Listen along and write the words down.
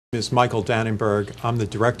Is Michael Dannenberg. I'm the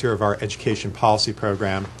director of our education policy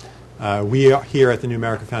program. We are here at the New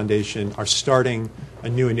America Foundation are starting a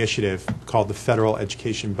new initiative called the Federal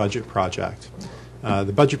Education Budget Project.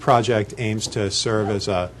 The Budget Project aims to serve as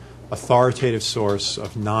an authoritative source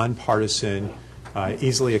of nonpartisan,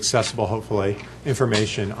 easily accessible, hopefully,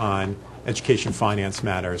 information on education finance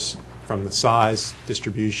matters from the size,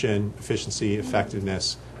 distribution, efficiency,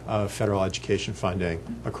 effectiveness of federal education funding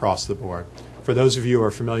across the board. For those of you who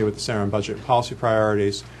are familiar with the Center on Budget and Policy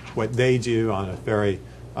Priorities, what they do on a very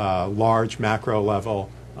large macro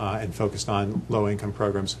level and focused on low-income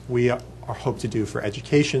programs, we hope to do for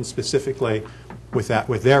education specifically with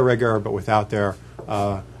their rigor, but without their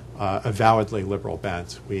avowedly liberal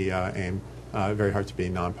bent. We aim very hard to be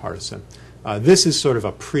nonpartisan. This is sort of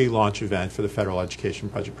a pre-launch event for the Federal Education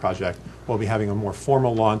Budget Project. We'll be having a more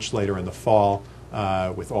formal launch later in the fall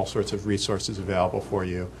with all sorts of resources available for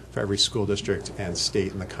you for every school district and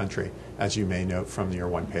state in the country, as you may note from your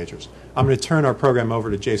one-pagers. I'm going to turn our program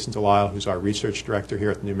over to Jason Delisle, who's our research director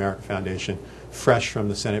here at the New America Foundation, fresh from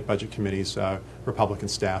the Senate Budget Committee's Republican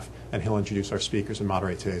staff, and he'll introduce our speakers and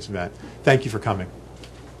moderate today's event. Thank you for coming.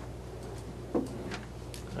 All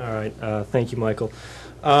right. Thank you, Michael.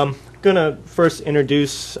 I'm going to first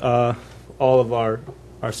introduce all of our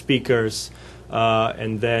speakers,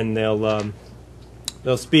 and then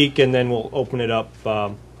they'll speak, and then we'll open it up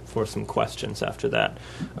for some questions after that.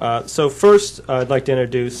 So first, I'd like to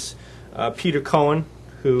introduce Peter Cohen,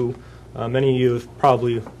 who many of you have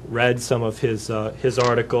probably read some of his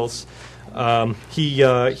articles.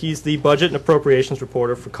 He's the Budget and Appropriations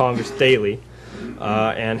reporter for Congress Daily,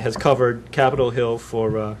 and has covered Capitol Hill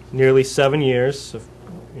for nearly 7 years,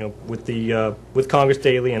 with Congress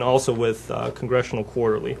Daily and also with Congressional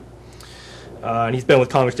Quarterly. And he's been with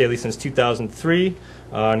Congress Daily since 2003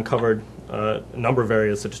 and covered a number of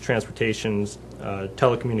areas such as transportation,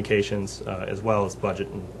 telecommunications, as well as budget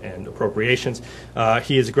and appropriations.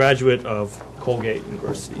 He is a graduate of Colgate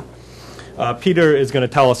University. Peter is going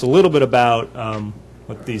to tell us a little bit about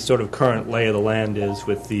what the sort of current lay of the land is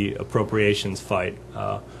with the appropriations fight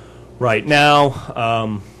right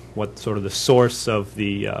now, what sort of the source of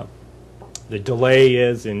the delay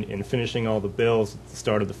is in finishing all the bills at the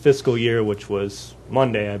start of the fiscal year, which was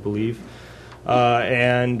Monday, I believe,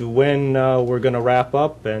 and when we're going to wrap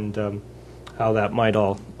up and how that might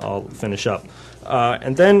all finish up.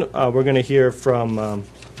 And then we're going to hear from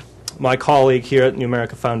my colleague here at New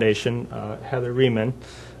America Foundation, Heather Rieman,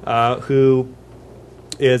 who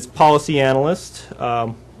is policy analyst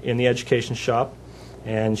in the education shop,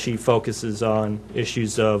 and she focuses on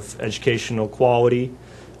issues of educational quality,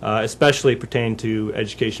 especially pertaining to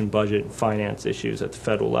education budget and finance issues at the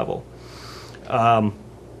federal level,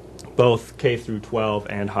 both K through 12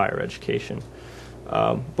 and higher education.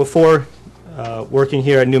 Before working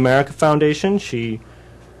here at New America Foundation, she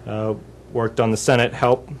worked on the Senate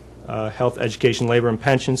Health, Education, Labor, and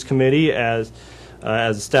Pensions Committee as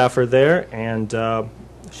a staffer there, and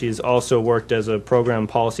she has also worked as a program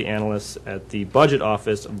policy analyst at the Budget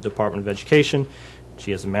Office of the Department of Education.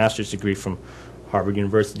 She has a master's degree from Harvard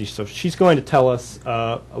University. So she's going to tell us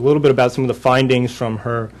a little bit about some of the findings from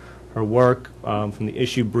her work, from the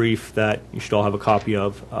issue brief that you should all have a copy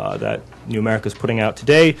of that New America is putting out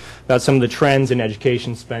today, about some of the trends in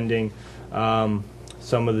education spending,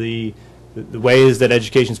 some of the ways that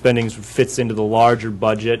education spending fits into the larger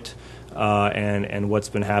budget, and what's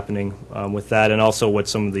been happening with that, and also what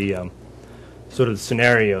some of the sort of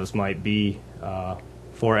scenarios might be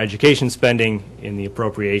for education spending in the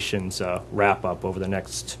appropriations wrap-up over the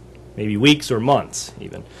next maybe weeks or months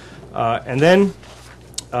even. And then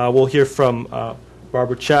we'll hear from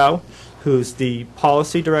Barbara Chow, who's the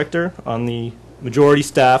policy director on the majority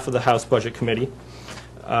staff of the House Budget Committee.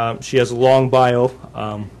 She has a long bio.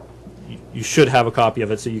 You should have a copy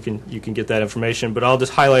of it so you can get that information, but I'll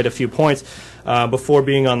just highlight a few points. Before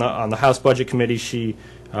being on the House Budget Committee, she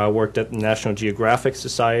worked at the National Geographic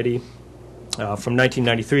Society. From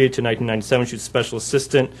 1993 to 1997, she was special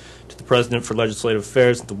assistant to the President for Legislative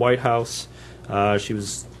Affairs at the White House. She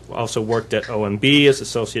was also worked at OMB as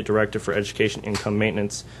Associate Director for Education, Income,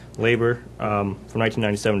 Maintenance, Labor from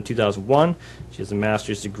 1997 to 2001. She has a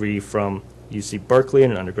master's degree from UC Berkeley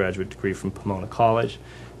and an undergraduate degree from Pomona College.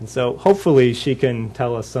 And so hopefully she can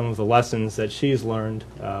tell us some of the lessons that she's learned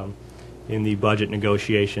in the budget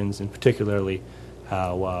negotiations, and particularly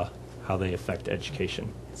how they affect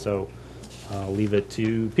education. So I'll leave it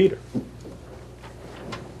to Peter.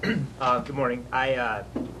 Good morning. I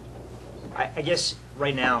guess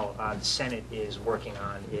right now the Senate is working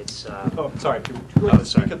on its. Sorry. Could you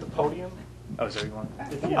speak at the podium? Oh, is that what you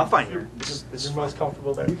want? I'll find you. This You're is most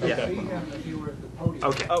comfortable there? Yeah. Okay. If you were at the podium.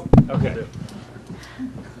 Okay. Oh, okay.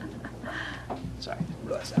 Sorry. I didn't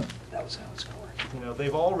realize that was how it's going to work. You know,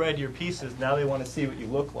 they've all read your pieces. Now they want to see what you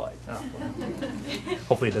look like. Oh.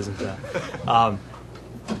 Hopefully it doesn't.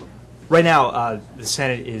 Right now, the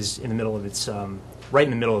Senate is in the middle of its right in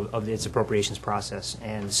the middle of its appropriations process,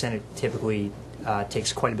 and the Senate typically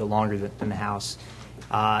takes quite a bit longer than the House.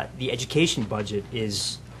 The education budget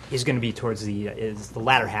is going to be towards the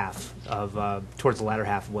latter half of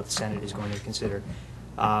what the Senate is going to consider,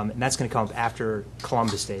 and that's going to come up after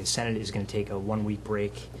Columbus Day. The Senate is going to take a 1-week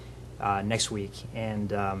break next week, and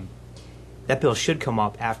that bill should come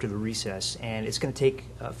up after the recess, and it's going to take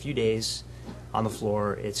a few days on the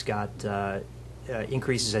floor. It's got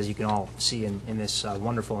increases, as you can all see in this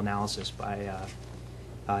wonderful analysis by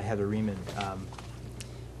Heather Rieman.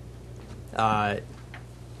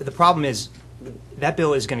 The problem is that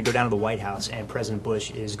bill is going to go down to the White House, and President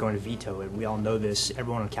Bush is going to veto it. We all know this.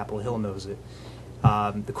 Everyone on Capitol Hill knows it.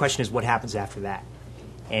 The question is what happens after that.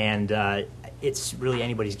 And it's really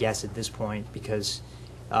anybody's guess at this point, because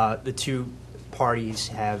the two parties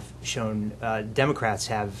have shown, Democrats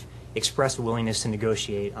have expressed a willingness to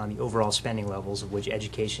negotiate on the overall spending levels, of which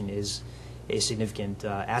education is a significant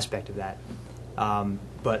aspect of that.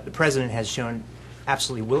 But the president has shown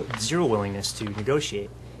absolutely zero willingness to negotiate,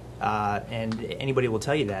 and anybody will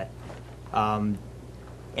tell you that. And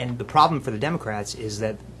the problem for the Democrats is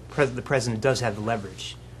that the president does have the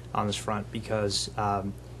leverage on this front, because,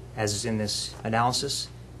 as is in this analysis,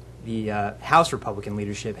 the House Republican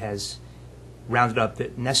leadership has rounded up the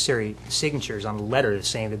necessary signatures on a letter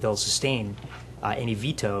saying that they'll sustain any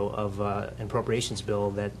veto of an appropriations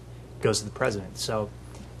bill that goes to the president. So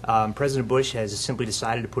President Bush has simply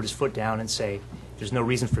decided to put his foot down and say, there's no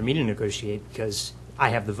reason for me to negotiate because I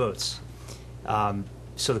have the votes.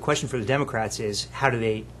 So the question for the Democrats is, how do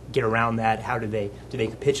they get around that? How do they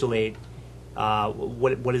capitulate?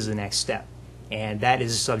 What is the next step? And that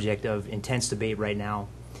is a subject of intense debate right now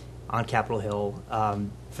on Capitol Hill.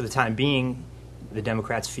 For the time being, the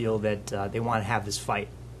Democrats feel that they want to have this fight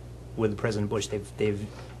with President Bush. They've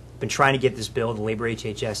been trying to get this bill, the Labor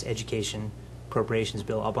HHS Education Appropriations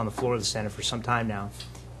Bill, up on the floor of the Senate for some time now.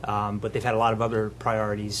 But they've had a lot of other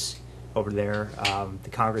priorities over there. The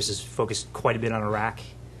Congress has focused quite a bit on Iraq,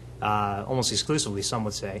 almost exclusively, some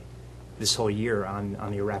would say, this whole year on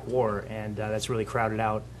the Iraq War, and that's really crowded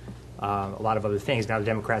out a lot of other things. Now the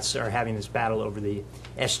Democrats are having this battle over the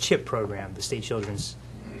S-CHIP program, the State Children's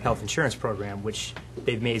Health Insurance Program, which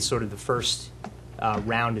they've made sort of the first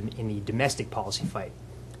round in the domestic policy fight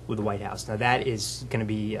with the White House. Now that is going to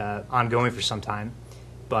be ongoing for some time,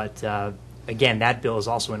 but again, that bill is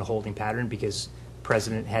also in a holding pattern because the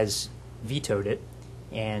President has vetoed it,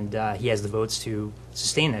 and he has the votes to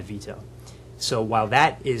sustain that veto. So while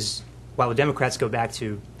the Democrats go back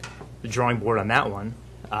to the drawing board on that one,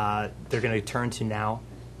 they're going to turn to now,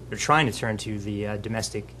 they're trying to turn to the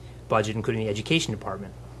domestic budget, including the education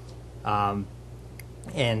department.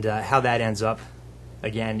 And how that ends up,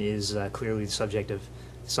 again, is clearly the subject of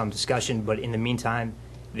some discussion. But in the meantime,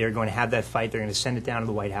 they're going to have that fight. They're going to send it down to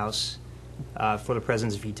the White House for the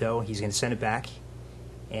president's veto. He's going to send it back.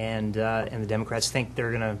 And the Democrats think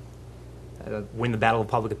they're going to win the battle of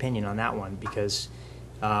public opinion on that one, because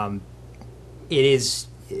it is,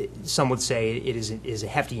 some would say, it is a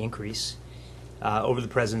hefty increase over the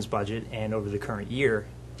president's budget and over the current year.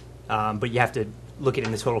 But you have to look at it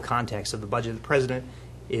in the total context of the budget. The president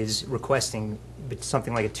is requesting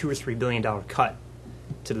something like a $2 or $3 billion cut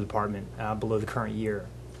to the department below the current year.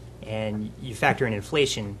 And you factor in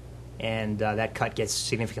inflation, and that cut gets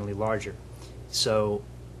significantly larger. So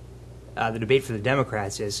the debate for the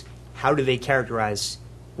Democrats is, how do they characterize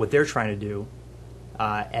what they're trying to do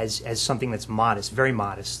as something that's modest, very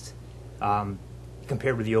modest,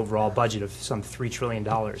 compared with the overall budget of some $3 trillion.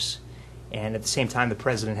 And at the same time, the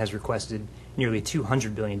president has requested nearly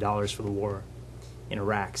 $200 billion for the war in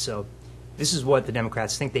Iraq. So this is what the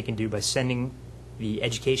Democrats think they can do by sending the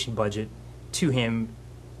education budget to him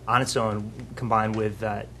on its own, combined with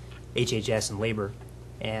HHS and labor,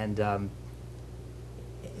 and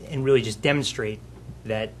really just demonstrate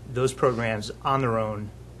that those programs on their own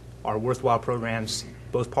are worthwhile programs.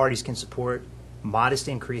 Both parties can support modest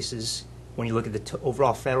increases when you look at the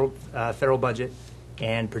overall federal budget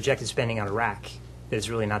and projected spending on Iraq. That it's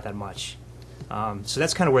really not that much. So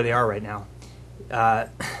that's kind of where they are right now.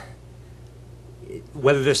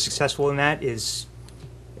 Whether they're successful in that is,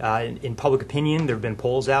 in public opinion, there have been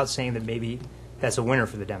polls out saying that maybe that's a winner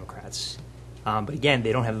for the Democrats. But again,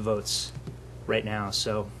 they don't have the votes right now.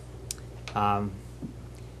 So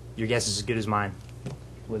your guess is as good as mine.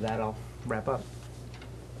 With that, I'll wrap up.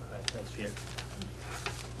 All right, thanks, Peter.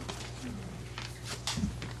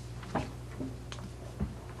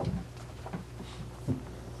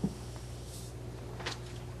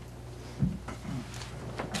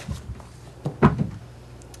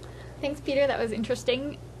 Thanks, Peter. That was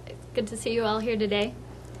interesting. It's good to see you all here today.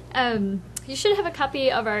 You should have a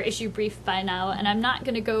copy of our issue brief by now, and I'm not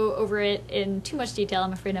going to go over it in too much detail.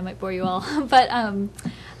 I'm afraid I might bore you all. But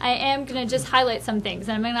I am going to just highlight some things,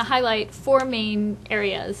 and I'm going to highlight 4 main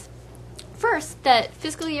areas. First, that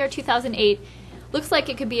fiscal year 2008 looks like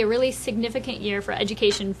it could be a really significant year for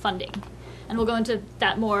education funding. And we'll go into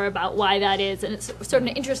that more about why that is. And it's sort of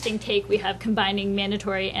an interesting take we have combining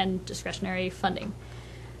mandatory and discretionary funding.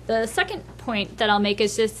 The second point that I'll make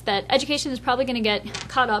is just that education is probably going to get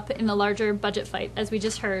caught up in the larger budget fight, as we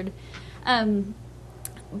just heard.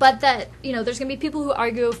 But that, there's going to be people who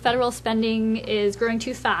argue federal spending is growing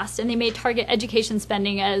too fast, and they may target education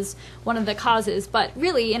spending as one of the causes. But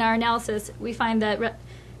really, in our analysis, we find that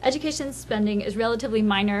education spending is relatively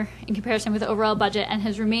minor in comparison with the overall budget and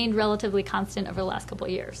has remained relatively constant over the last couple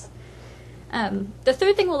of years. The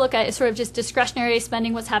third thing we'll look at is sort of just discretionary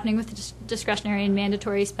spending, what's happening with discretionary and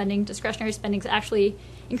mandatory spending. Discretionary spending is actually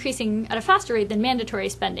increasing at a faster rate than mandatory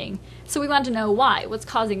spending. So we wanted to know why, what's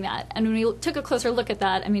causing that. And when we took a closer look at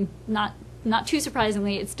that, not too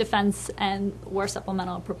surprisingly, it's defense and war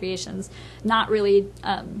supplemental appropriations, not really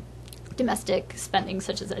domestic spending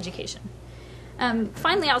such as education.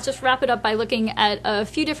 Finally, I'll just wrap it up by looking at a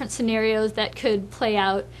few different scenarios that could play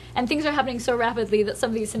out. And things are happening so rapidly that some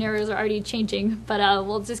of these scenarios are already changing. But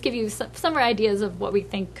we'll just give you some ideas of what we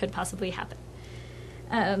think could possibly happen.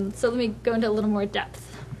 So let me go into a little more depth.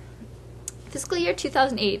 Fiscal year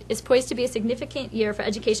 2008 is poised to be a significant year for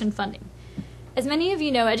education funding. As many of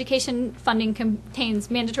you know, education funding contains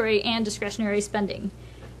mandatory and discretionary spending.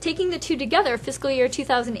 Taking the two together, fiscal year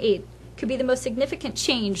 2008 could be the most significant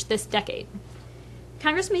change this decade.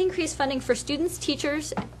 Congress may increase funding for students,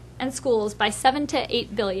 teachers, and schools by $7 to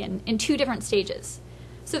 $8 billion in 2 different stages.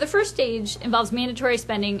 So the first stage involves mandatory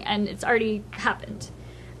spending, and it's already happened.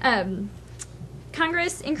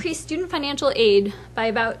 Congress increased student financial aid by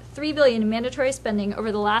about $3 billion in mandatory spending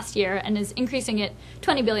over the last year, and is increasing it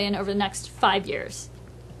 $20 billion over the next 5 years.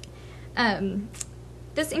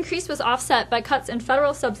 This increase was offset by cuts in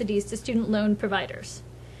federal subsidies to student loan providers,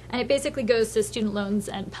 and it basically goes to student loans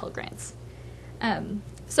and Pell Grants.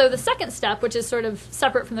 So the second step, which is sort of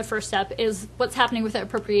separate from the first step, is what's happening with the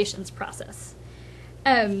appropriations process.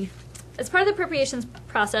 As part of the appropriations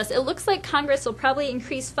process, it looks like Congress will probably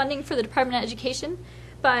increase funding for the Department of Education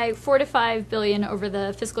by $4 to $5 billion over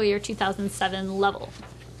the fiscal year 2007 level.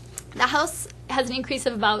 The House has an increase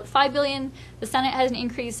of about $5 billion. The Senate has an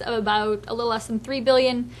increase of about a little less than $3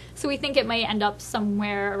 billion. So we think it may end up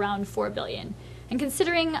somewhere around $4 billion. And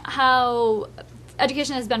considering how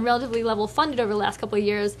education has been relatively level funded over the last couple of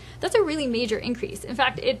years, that's a really major increase. In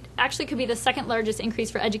fact, it actually could be the second largest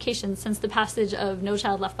increase for education since the passage of No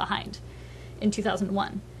Child Left Behind in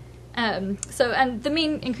 2001. And the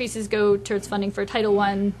main increases go towards funding for Title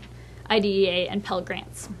I, IDEA, and Pell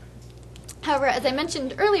Grants. However, as I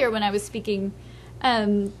mentioned earlier when I was speaking,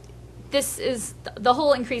 the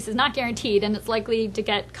whole increase is not guaranteed, and it's likely to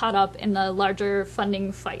get caught up in the larger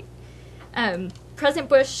funding fight. President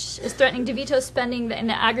Bush is threatening to veto spending that in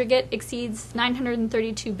the aggregate exceeds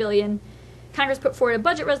 $932 billion. Congress put forward a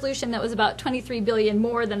budget resolution that was about $23 billion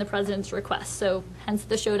more than the president's request, so hence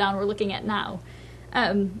the showdown we're looking at now.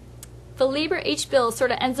 The Labor H bill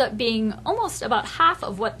sort of ends up being almost about half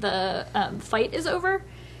of what the fight is over.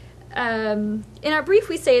 In our brief,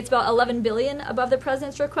 we say it's about $11 billion above the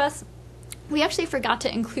president's request. We actually forgot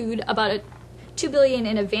to include about $2 billion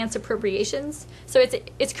in advance appropriations, so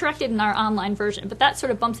it's corrected in our online version, but that sort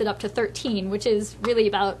of bumps it up to 13, which is really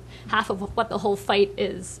about half of what the whole fight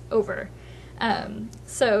is over.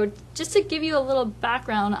 So just to give you a little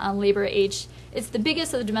background on Labor H, it's the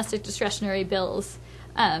biggest of the domestic discretionary bills.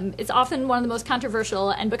 It's often one of the most controversial,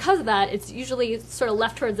 and because of that, it's usually sort of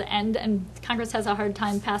left towards the end, and Congress has a hard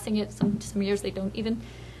time passing it. Some years they don't even.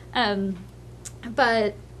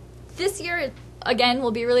 But this year, again,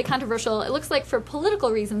 will be really controversial. It looks like for political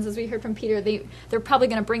reasons, as we heard from Peter, they're probably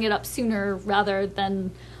going to bring it up sooner rather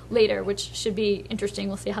than later, which should be interesting.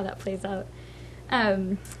 We'll see how that plays out.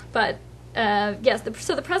 Yes,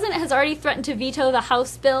 so the president has already threatened to veto the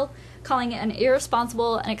House bill, calling it an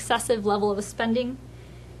irresponsible and excessive level of spending.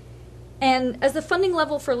 And as the funding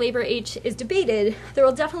level for Labor H is debated, there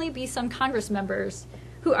will definitely be some Congress members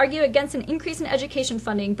who argue against an increase in education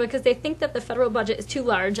funding because they think that the federal budget is too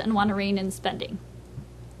large and want to rein in spending.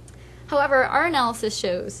 However, our analysis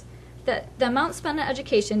shows that the amount spent on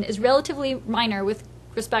education is relatively minor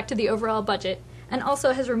respect to the overall budget, and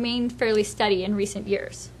also has remained fairly steady in recent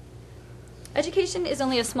years. Education is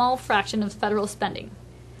only a small fraction of federal spending.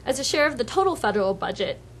 As a share of the total federal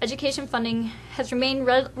budget, education funding has remained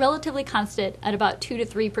relatively constant at about 2 to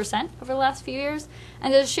 3% over the last few years,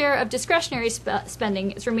 and as a share of discretionary spending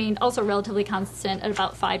has remained also relatively constant at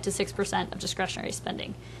about 5 to 6% of discretionary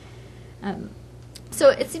spending.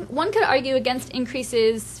 So one could argue against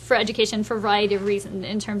increases for education for a variety of reasons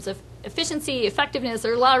in terms of efficiency, effectiveness.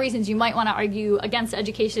 There are a lot of reasons you might want to argue against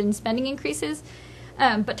education spending increases,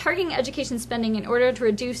 but targeting education spending in order to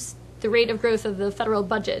reduce the rate of growth of the federal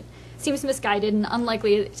budget seems misguided and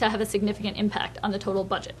unlikely to have a significant impact on the total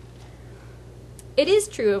budget. It is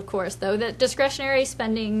true, of course, though, that discretionary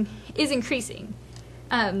spending is increasing.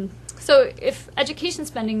 So if education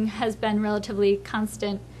spending has been relatively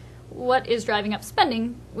constant, what is driving up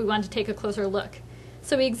spending? We want to take a closer look.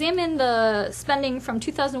 So we examined the spending from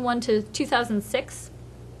 2001 to 2006,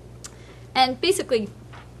 and basically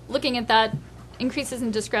looking at that, increases in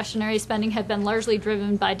discretionary spending have been largely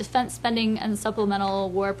driven by defense spending and supplemental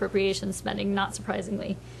war appropriations spending, not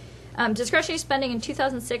surprisingly. Discretionary spending in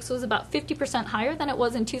 2006 was about 50% higher than it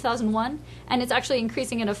was in 2001, and it's actually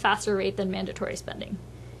increasing at a faster rate than mandatory spending.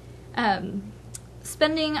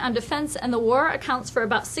 Spending on defense and the war accounts for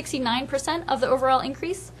about 69% of the overall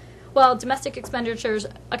increase, while domestic expenditures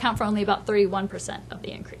account for only about 31% of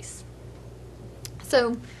the increase.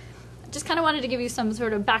 So just kind of wanted to give you some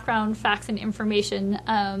sort of background facts and information,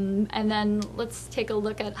 and then let's take a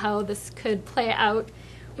look at how this could play out.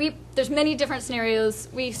 There's many different scenarios.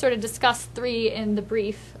 We sort of discussed 3 in the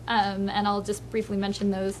brief, and I'll just briefly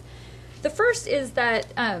mention those. The first is that,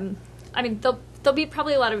 there'll be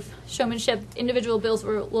probably a lot of showmanship. Individual bills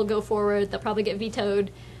will go forward. They'll probably get vetoed.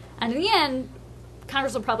 And in the end,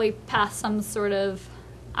 Congress will probably pass some sort of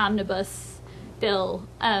omnibus bill.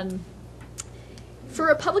 For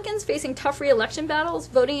Republicans facing tough re-election battles,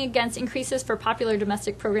 voting against increases for popular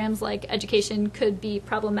domestic programs like education could be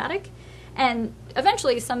problematic. And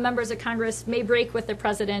eventually, some members of Congress may break with the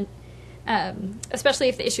president, especially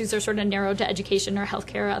if the issues are sort of narrowed to education or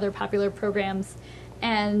healthcare or other popular programs.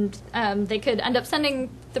 And they could end up sending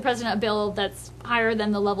the president a bill that's higher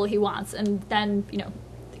than the level he wants, and then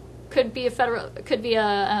could be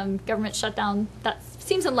a government shutdown. That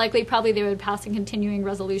seems unlikely. Probably they would pass a continuing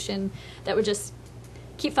resolution that would just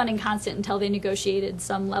keep funding constant until they negotiated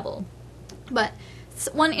some level. But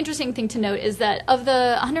one interesting thing to note is that of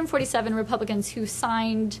the 147 Republicans who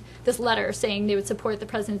signed this letter saying they would support the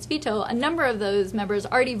president's veto, a number of those members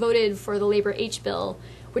already voted for the Labor H bill,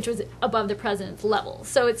 which was above the president's level.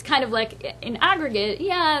 So it's kind of like, in aggregate,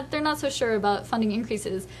 yeah, they're not so sure about funding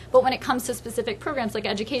increases, but when it comes to specific programs like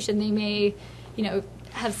education, they may,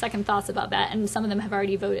 have second thoughts about that, and some of them have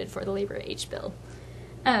already voted for the Labor H bill.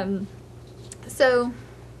 So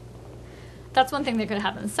that's one thing that could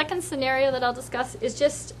happen. The second scenario that I'll discuss is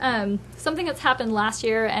just something that's happened last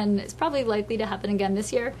year and it's probably likely to happen again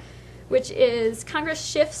this year, which is Congress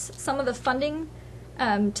shifts some of the funding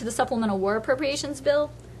to the supplemental war appropriations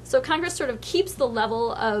bill. So Congress sort of keeps the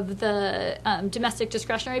level of the domestic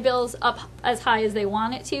discretionary bills up as high as they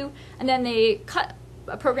want it to, and then they cut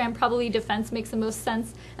a program, probably defense makes the most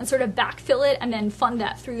sense, and sort of backfill it and then fund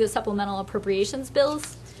that through the supplemental appropriations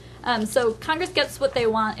bills. So Congress gets what they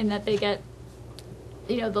want in that they get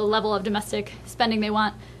the level of domestic spending they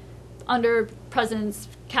want under president's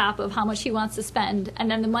cap of how much he wants to spend,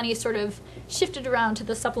 and then the money is sort of shifted around to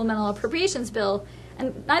the supplemental appropriations bill.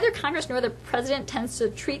 And neither Congress nor the president tends to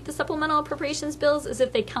treat the supplemental appropriations bills as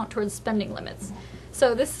if they count towards spending limits.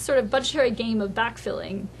 So this sort of budgetary game of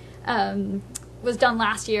backfilling was done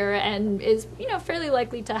last year and is fairly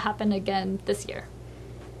likely to happen again this year.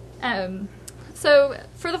 So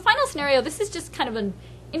for the final scenario, this is just kind of an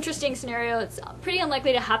interesting scenario. It's pretty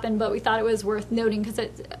unlikely to happen, but we thought it was worth noting because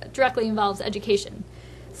it directly involves education.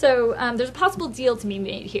 So there's a possible deal to be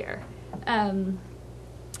made here.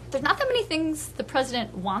 There's not that many things the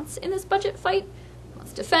president wants in this budget fight. He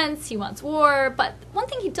wants defense, he wants war, but one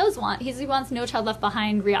thing he does want is he wants No Child Left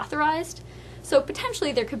Behind reauthorized. So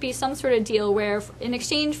potentially there could be some sort of deal where in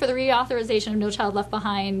exchange for the reauthorization of No Child Left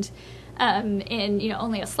Behind in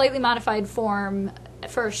only a slightly modified form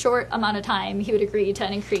for a short amount of time, he would agree to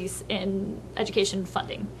an increase in education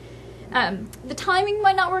funding. The timing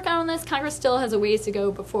might not work out on this. Congress still has a ways to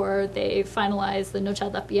go before they finalize the No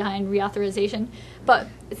Child Left Behind reauthorization, but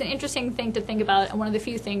it's an interesting thing to think about and one of the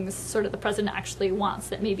few things sort of the president actually wants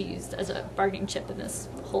that may be used as a bargaining chip in this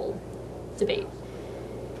whole debate.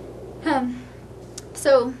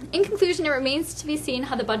 So in conclusion, it remains to be seen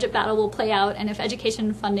how the budget battle will play out and if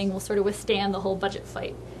education funding will sort of withstand the whole budget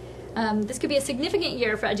fight. This could be a significant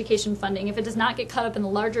year for education funding if it does not get caught up in the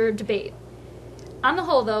larger debate. On the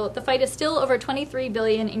whole, though, the fight is still over a $23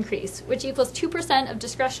 billion increase, which equals 2% of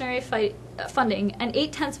discretionary funding and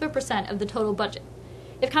 0.8% of the total budget.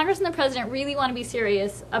 If Congress and the President really want to be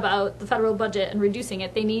serious about the federal budget and reducing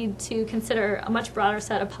it, they need to consider a much broader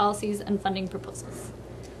set of policies and funding proposals.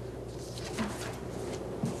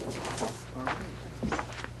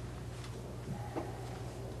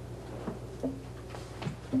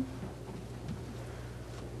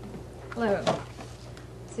 Hello.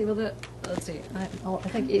 See, let's see. I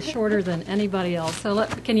think it's shorter than anybody else. So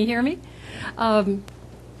can you hear me?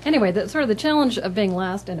 Anyway, the challenge of being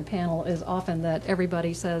last in a panel is often that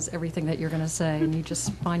everybody says everything that you're going to say, and you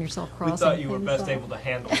just find yourself crossing. We thought you were best able to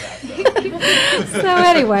handle that, though. So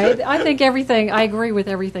anyway, I think I agree with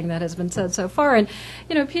everything that has been said so far. And,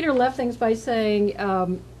 Peter left things by saying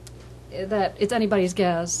that it's anybody's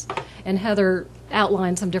guess, and Heather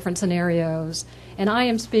outlined some different scenarios. And I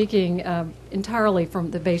am speaking entirely from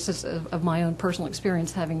the basis of my own personal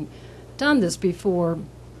experience, having done this before,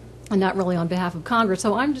 and not really on behalf of Congress.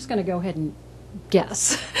 So I'm just going to go ahead and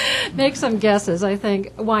guess, make some guesses. I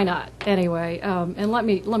think, why not? Anyway, and let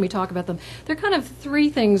me talk about them. There are kind of three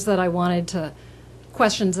things that I wanted to,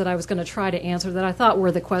 questions that I was going to try to answer that I thought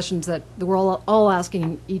were the questions that we're all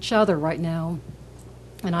asking each other right now,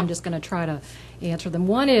 and I'm just going to try to answer them.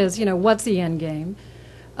 One is, what's the end game?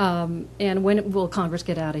 And when will Congress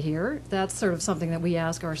get out of here? That's sort of something that we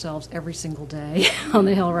ask ourselves every single day on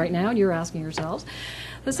the Hill right now, and you're asking yourselves.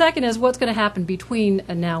 The second is what's going to happen between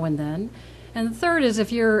now and then. And the third is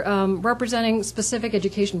if you're representing specific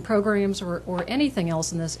education programs or anything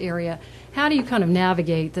else in this area, how do you kind of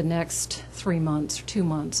navigate the next 3 months or 2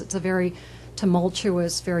 months? It's a very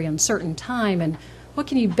tumultuous, very uncertain time, and what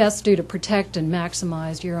can you best do to protect and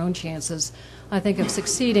maximize your own chances, I think, of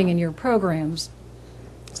succeeding in your programs?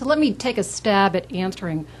 So let me take a stab at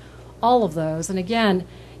answering all of those. And again,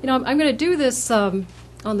 I'm going to do this on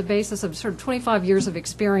the basis of sort of 25 years of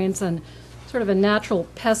experience and sort of a natural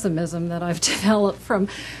pessimism that I've developed from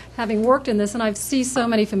having worked in this. And I see so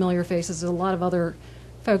many familiar faces. A lot of other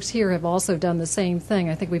folks here have also done the same thing.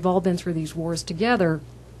 I think we've all been through these wars together.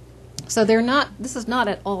 So this is not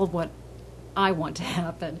at all what I want to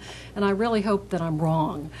happen. And I really hope that I'm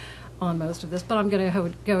wrong on most of this, but I'm going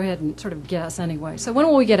to go ahead and sort of guess anyway. So when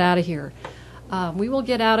will we get out of here? We will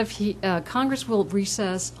get out of here. Congress will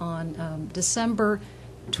recess on December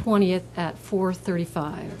 20th at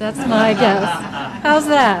 4:35. That's my guess. How's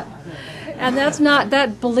that? And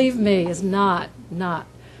that, believe me, is not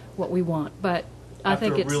what we want. But I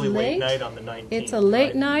think it's really late. Late night on the 19th. It's a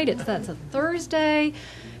late night. That's a Thursday.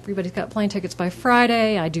 Everybody's got plane tickets by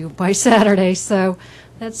Friday. I do by Saturday. So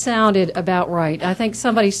that sounded about right. I think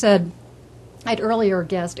somebody said, I'd earlier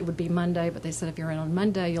guessed it would be Monday, but they said if you're in on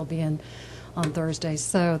Monday, you'll be in on Thursday.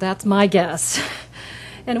 So that's my guess.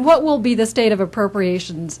 And what will be the state of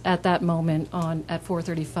appropriations at that moment at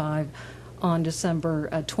 4:35 on December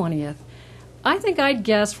 20th? I think I'd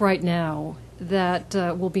guess right now that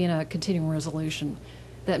we'll be in a continuing resolution,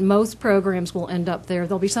 that most programs will end up there.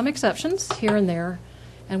 There'll be some exceptions here and there,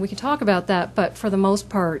 and we can talk about that, but for the most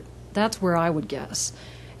part, that's where I would guess.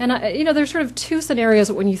 And, there's sort of two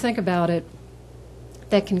scenarios when you think about it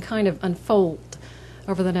that can kind of unfold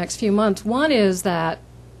over the next few months. One is that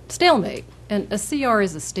stalemate, and a CR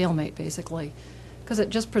is a stalemate, basically, because it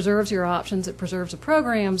just preserves your options, it preserves the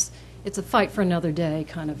programs, it's a fight for another day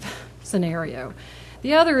kind of scenario.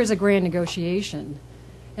 The other is a grand negotiation,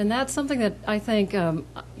 and that's something that I think,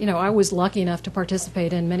 I was lucky enough to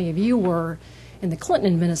participate in, many of you were, in the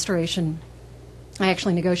Clinton administration. I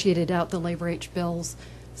actually negotiated out the labor H bills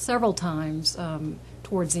several times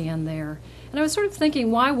towards the end there. And I was sort of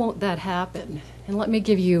thinking, why won't that happen? And let me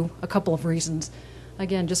give you a couple of reasons,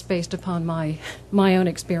 again, just based upon my own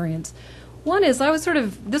experience. One is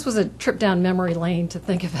this was a trip down memory lane to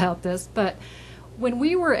think about this, but when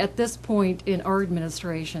we were at this point in our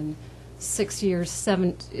administration,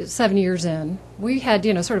 7 years in, we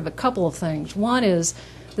had, sort of a couple of things. One is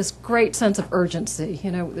this great sense of urgency.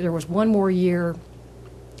 There was one more year.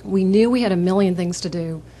 We knew we had a million things to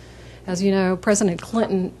do. As you know, President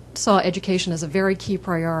Clinton saw education as a very key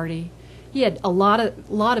priority. He had a lot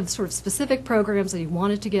of sort of specific programs that he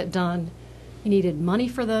wanted to get done. He needed money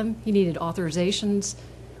for them. He needed authorizations.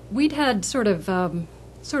 We'd had sort of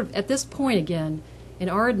at this point again, in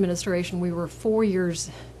our administration, we were 4 years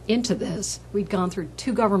into this. We'd gone through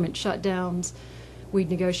 2 government shutdowns. We'd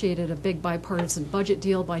negotiated a big bipartisan budget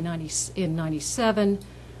deal in 97.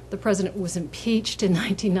 The president was impeached in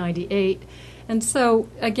 1998. And so,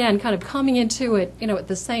 again, kind of coming into it, at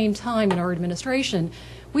the same time in our administration,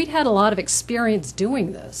 we'd had a lot of experience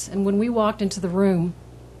doing this. And when we walked into the room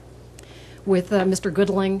with Mr.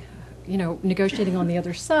 Goodling, negotiating on the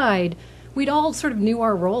other side, we'd all sort of knew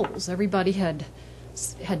our roles. Everybody had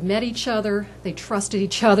met each other. They trusted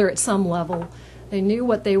each other at some level. They knew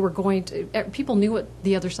what they were going to, people knew what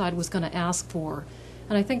the other side was going to ask for.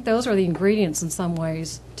 And I think those are the ingredients in some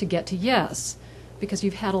ways to get to yes, because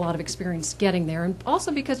you've had a lot of experience getting there, and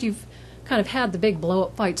also because you've kind of had the big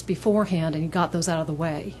blow-up fights beforehand and you got those out of the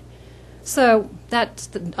way. So that's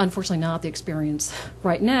unfortunately not the experience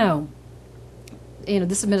right now.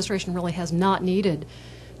 This administration really has not needed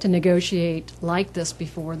to negotiate like this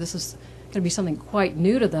before. This is going to be something quite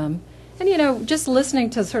new to them. And, just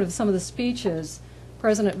listening to sort of some of the speeches,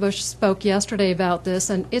 President Bush spoke yesterday about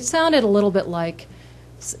this, and it sounded a little bit like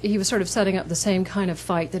he was sort of setting up the same kind of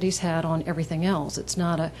fight that he's had on everything else. It's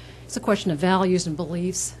a question of values and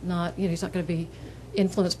beliefs, he's not going to be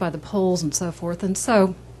influenced by the polls and so forth. And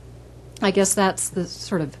so I guess that's the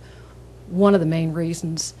sort of one of the main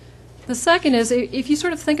reasons. The second is, if you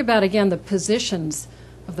sort of think about, again, the positions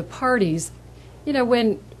of the parties,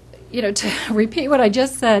 to repeat what I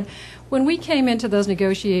just said, when we came into those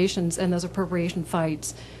negotiations and those appropriation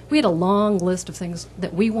fights, we had a long list of things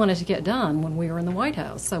that we wanted to get done when we were in the White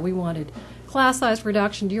House. So we wanted class size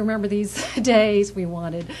reduction. Do you remember these days? We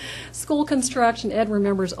wanted school construction. Ed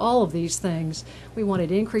remembers all of these things. We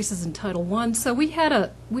wanted increases in Title I. So we had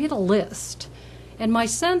a list. And my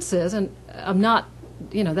sense is, and I'm not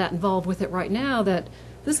that involved with it right now, that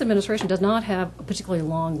this administration does not have a particularly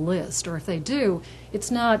long list. Or if they do,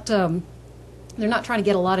 it's not, they're not trying to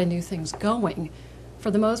get a lot of new things going. For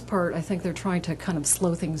the most part, I think they're trying to kind of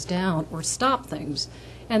slow things down or stop things.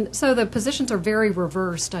 And so the positions are very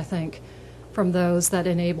reversed, I think, from those that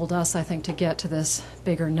enabled us, I think, to get to this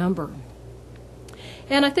bigger number.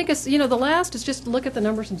 And I think, the last is just to look at the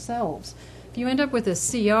numbers themselves. If you end up with a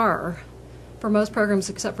CR, for most programs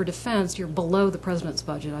except for defense, you're below the president's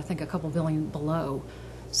budget, I think a couple billion below.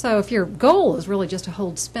 So if your goal is really just to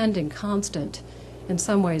hold spending constant, in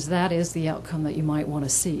some ways that is the outcome that you might want to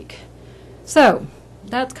seek. So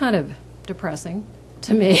that's kind of depressing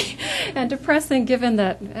to me, and depressing given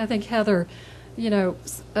that I think Heather,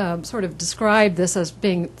 sort of described this as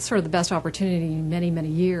being sort of the best opportunity in many, many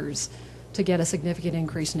years to get a significant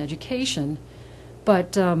increase in education.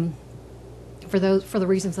 But for the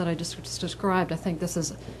reasons that I just described, I think this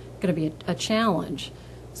is going to be a challenge.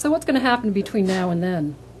 So what's going to happen between now and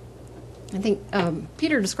then? I think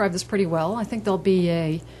Peter described this pretty well. I think there'll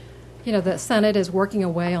be the Senate is working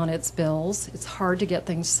away on its bills. It's hard to get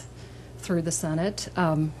things through the Senate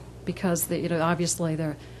because obviously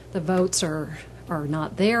the votes are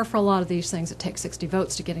not there for a lot of these things. It takes 60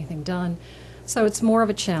 votes to get anything done. So it's more of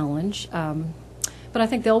a challenge. But I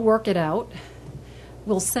think they'll work it out.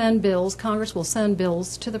 Congress will send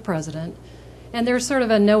bills to the president. And there's sort of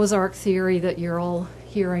a Noah's Ark theory that you're all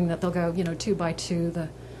hearing, that they'll go, 2 by 2, the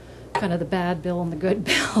kind of the bad bill and the good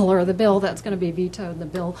bill, or the bill that's going to be vetoed and the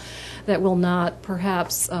bill that will not,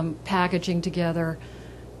 perhaps packaging together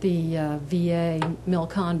the VA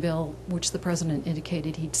Milcon bill, which the president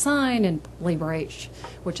indicated he'd sign, and Labor H,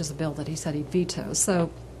 which is a bill that he said he'd veto. So,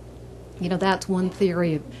 that's one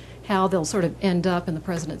theory of how they'll sort of end up in the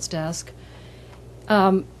president's desk.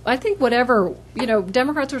 I think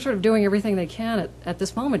Democrats are sort of doing everything they can at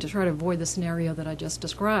this moment to try to avoid the scenario that I just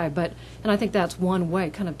described. And I think that's one way,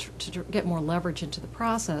 kind of to get more leverage into the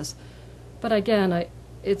process. But again,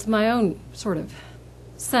 it's my own sort of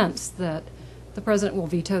sense that the president will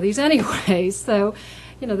veto these anyway. So,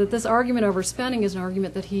 that this argument over spending is an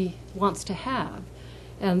argument that he wants to have.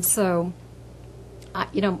 And so,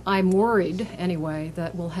 I'm worried anyway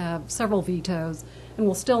that we'll have several vetoes and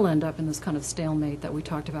we'll still end up in this kind of stalemate that we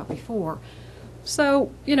talked about before.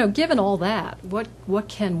 So, given all that, what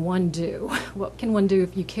can one do? What can one do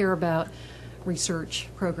if you care about research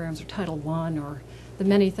programs or Title I or the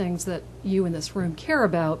many things that you in this room care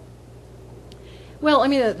about? Well,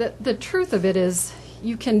 the truth of it is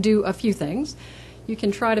you can do a few things. You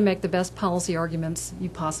can try to make the best policy arguments you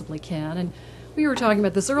possibly can. And we were talking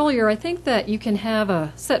about this earlier. I think that you can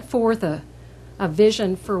set forth a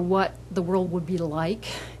vision for what the world would be like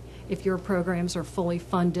if your programs are fully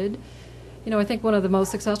funded. I think one of the most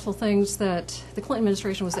successful things that the Clinton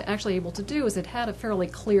administration was actually able to do is it had a fairly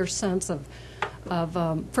clear sense of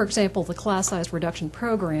for example, the class size reduction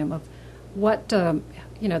program, of what,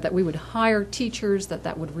 that we would hire teachers,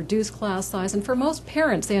 that would reduce class size. And for most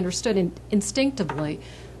parents, they understood instinctively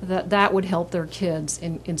that would help their kids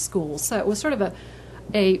in school. So it was sort of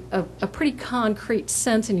a pretty concrete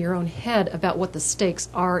sense in your own head about what the stakes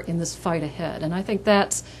are in this fight ahead. And I think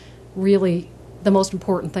that's really the most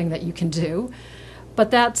important thing that you can do. But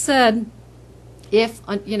that said, if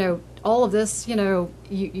all of this,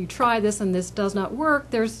 you try this and this does not work,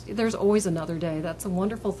 there's always another day. That's a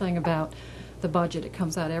wonderful thing about the budget. It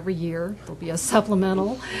comes out every year. There'll be a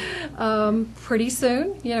supplemental pretty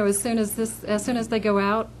soon. As soon as they go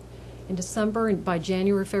out in December, and by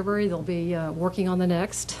January, February, they'll be working on the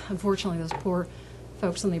next. Unfortunately, those poor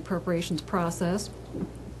folks in the appropriations process.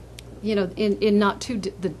 In not too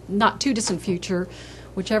distant future,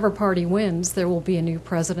 whichever party wins, there will be a new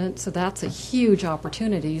president. So that's a huge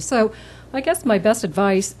opportunity. So I guess my best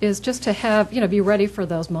advice is just to have, be ready for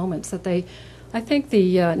those moments I think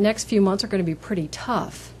the next few months are going to be pretty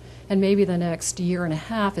tough, and maybe the next year and a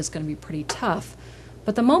half is going to be pretty tough.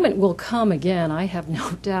 But the moment will come again, I have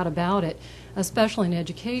no doubt about it, especially in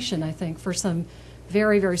education, I think, for some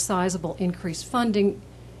very, very sizable increased funding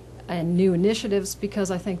and new initiatives,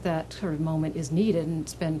 because I think that sort of moment is needed, and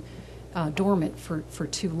it's been dormant for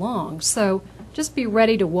too long. So just be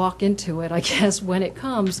ready to walk into it, I guess, when it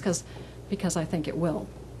comes, because I think it will.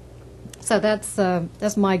 So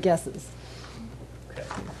that's my guesses.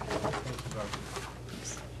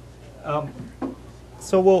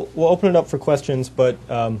 So we'll open it up for questions, but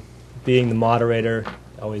being the moderator,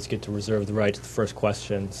 I always get to reserve the right to the first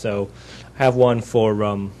question. So I have one for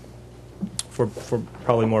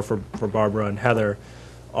probably more for Barbara and Heather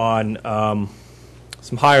on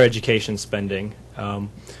some higher education spending.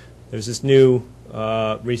 There's this new,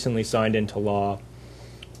 recently signed into law,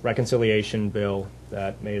 reconciliation bill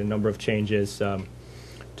that made a number of changes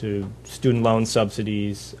to student loan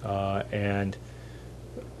subsidies, and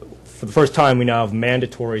for the first time we now have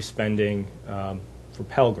mandatory spending for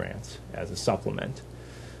Pell Grants as a supplement.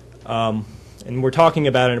 And we're talking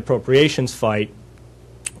about an appropriations fight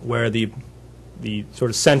where the sort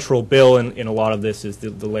of central bill in a lot of this is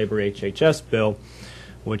the labor HHS bill,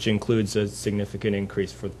 which includes a significant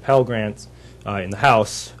increase for the Pell Grants in the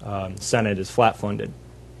House. The Senate is flat funded.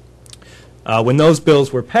 When those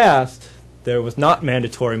bills were passed, there was not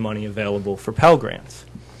mandatory money available for Pell Grants.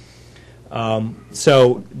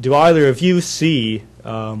 So do either of you see,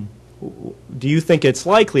 do you think it's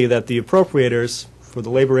likely that the appropriators for the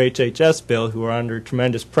labor HHS bill, who are under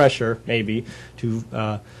tremendous pressure, maybe,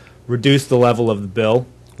 to reduce the level of the bill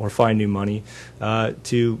or find new money,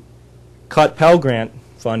 to cut Pell Grant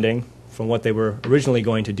funding from what they were originally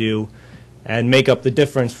going to do and make up the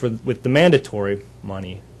difference with the mandatory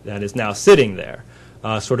money that is now sitting there,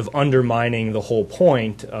 sort of undermining the whole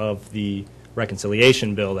point of the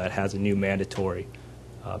reconciliation bill that has a new mandatory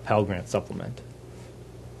Pell Grant supplement?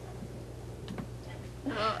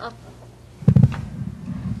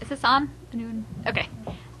 Is this on? Okay.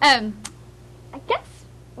 I guess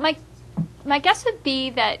my guess would be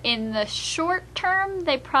that in the short term,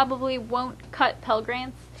 they probably won't cut Pell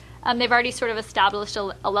Grants. They've already sort of established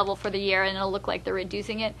a level for the year, and it'll look like they're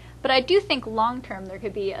reducing it. But I do think long term there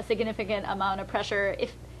could be a significant amount of pressure,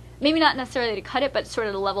 if maybe not necessarily to cut it, but sort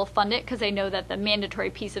of to level fund it, because they know that the mandatory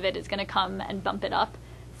piece of it is going to come and bump it up.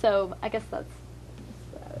 So I guess that's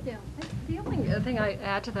yeah. The only thing I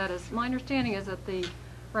add to that is my understanding is that the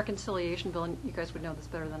reconciliation bill, and you guys would know this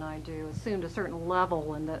better than I do, assumed a certain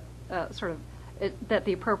level, and that that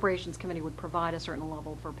the Appropriations Committee would provide a certain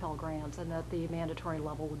level for Pell Grants, and that the mandatory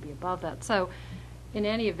level would be above that. So in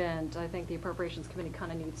any event, I think the Appropriations Committee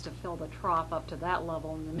kind of needs to fill the trough up to that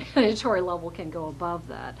level, and the mandatory level can go above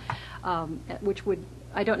that, which would,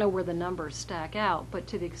 I don't know where the numbers stack out, but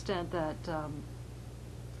to the extent that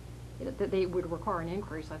that they would require an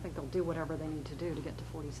increase, I think they'll do whatever they need to do to get to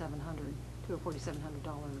a $4,700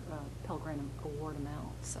 Pell Grant award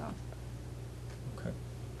amount. So. Okay.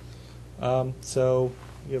 So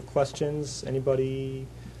you have questions? Anybody?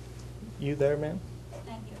 You there, ma'am?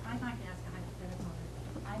 Thank you. I'd like to ask a hypothetical.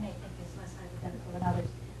 I may think it's less hypothetical than others.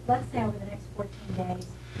 Let's say over the next 14 days,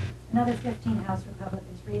 another 15 House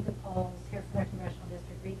Republicans read the polls, hear from their congressional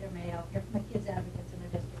district, read their mail, hear from the kids advocates in their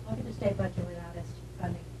district, look at the state budget without SG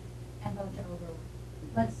funding, and vote to overrule.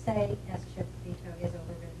 Let's say S-chip veto is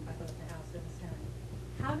overridden by both the House and the Senate.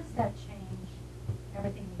 How does that change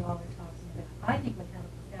everything we all are talking about? I think would have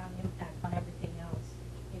a profound impact on everything else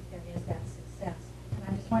if there is that success. And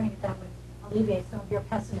I'm just wondering if that would alleviate some of your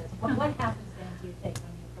pessimism. What happens then, do you think, on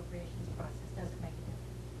the appropriations process? Does it make a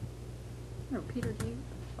difference? No, Peter, do you?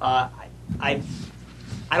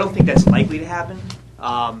 I don't think that's likely to happen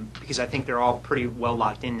because I think they're all pretty well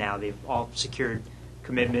locked in now. They've all secured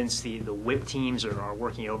commitments. The whip teams are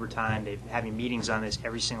working overtime. They're having meetings on this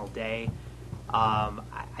every single day. I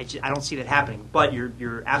don't see that happening. But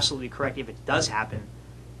you're absolutely correct. If it does happen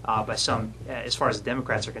by some, as far as the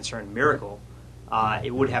Democrats are concerned, miracle,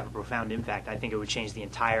 it would have a profound impact. I think it would change the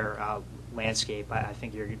entire landscape. I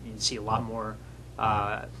think you'd see a lot more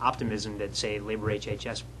optimism that, say, labor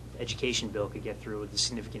HHS education bill could get through with a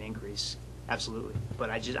significant increase. Absolutely, but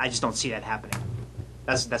I just don't see that happening.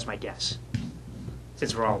 That's my guess,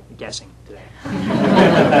 since we're all guessing today.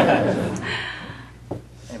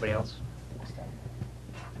 Anybody else?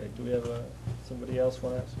 Okay, do we have somebody else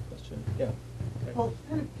want to ask a question? Yeah. Okay. Well,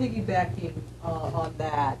 kind of piggybacking on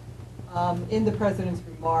that, in the president's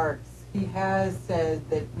remarks, he has said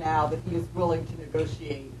that now that he is willing to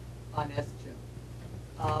negotiate on SCHIP.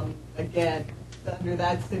 Again, under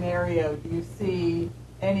that scenario, do you see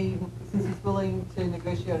any, since he's willing to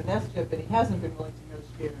negotiate on SCHIP and he hasn't been willing to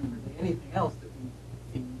negotiate on really anything else that we've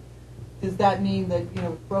seen, does that mean that, you know,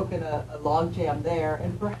 we've broken a logjam there?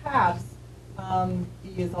 And perhaps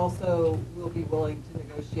he is also will be willing to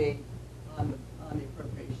negotiate on the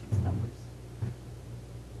appropriations numbers.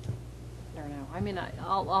 I don't know. I mean,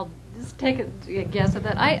 I'll just take a guess at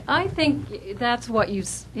that. I think that's what you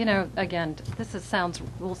know, again,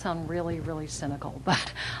 will sound really, really cynical,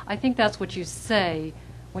 but I think that's what you say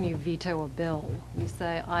when you veto a bill. You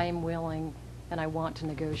say, I am willing and I want to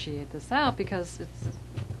negotiate this out, because it's,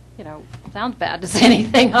 you know, sounds bad to say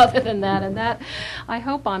anything other than that. And that, I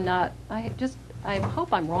hope I'm not, I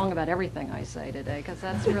hope I'm wrong about everything I say today, because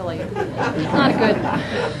that's really not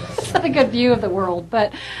a good view of the world.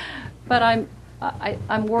 But I'm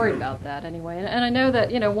worried about that anyway. And I know that,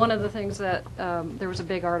 you know, one of the things that there was a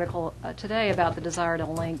big article today about the desire to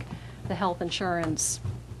link the health insurance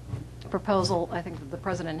proposal, I think, that the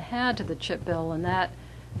president had to the CHIP bill, and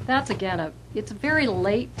that's again it's very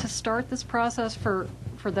late to start this process for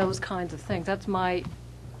those kinds of things. That's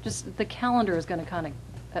just the calendar is going to kind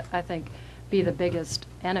of, I think, be the biggest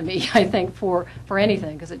enemy, I think, for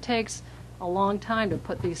anything, because it takes a long time to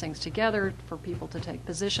put these things together, for people to take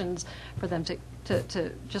positions, for them to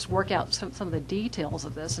just work out some of the details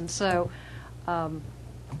of this. And so I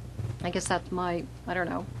guess that's I don't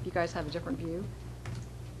know, you guys have a different view?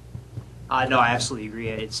 No, I absolutely agree.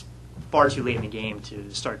 It's far too late in the game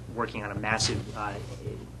to start working on a massive,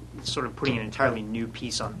 sort of putting an entirely new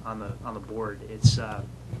piece on the board. It's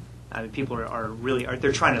I mean, people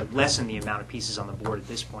they're trying to lessen the amount of pieces on the board at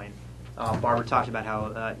this point. Barbara talked about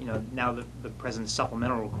how you know, now the president's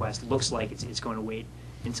supplemental request looks like it's going to wait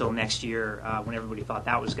until next year, when everybody thought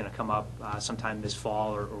that was going to come up sometime this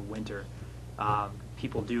fall or winter.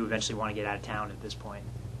 People do eventually want to get out of town at this point,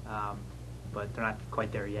 but they're not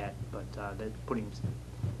quite there yet. But putting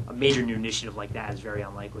a major new initiative like that is very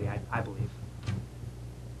unlikely, I believe.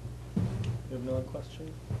 You have another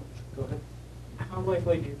question? Go ahead. How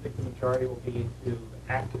likely do you think the majority will be to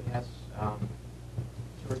acquiesce to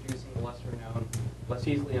reducing the lesser-known, less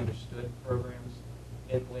easily understood programs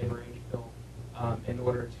in the labor age bill in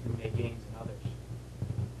order to make gains in others?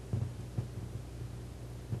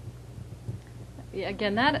 Yeah,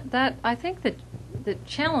 again, that I think that the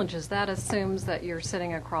challenge is that assumes that you're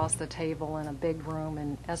sitting across the table in a big room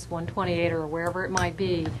in S128 or wherever it might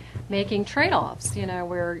be, making trade-offs, you know,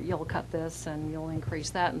 where you'll cut this and you'll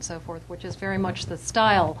increase that and so forth, which is very much the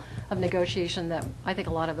style of negotiation that I think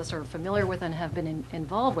a lot of us are familiar with and have been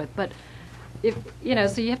involved with. But if, you know,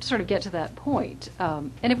 so you have to sort of get to that point.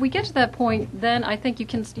 And if we get to that point, then I think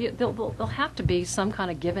there'll have to be some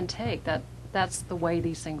kind of give and take. That's the way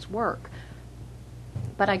these things work.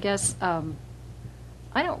 But I guess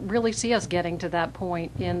I don't really see us getting to that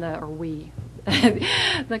point the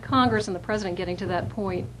Congress and the President getting to that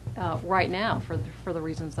point right now for the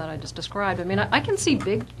reasons that I just described. I mean, I can see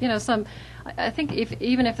big, you know, I think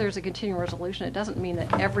even if there's a continuing resolution, it doesn't mean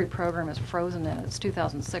that every program is frozen at its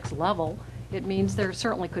 2006 level. It means there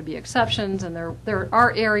certainly could be exceptions, and there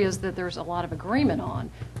are areas that there's a lot of agreement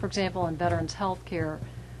on. For example, in veterans health care,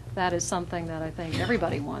 that is something that I think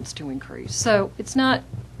everybody wants to increase. So it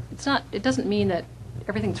doesn't mean that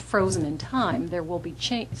everything's frozen in time. There will be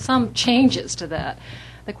some changes to that.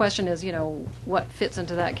 The question is, you know, what fits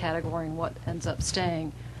into that category and what ends up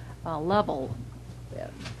staying level.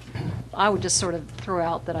 I would just sort of throw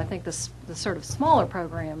out that I think the sort of smaller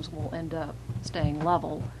programs will end up staying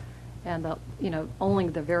level, and only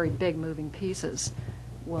the very big moving pieces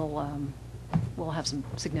will have some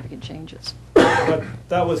significant changes. But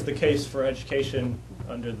that was the case for education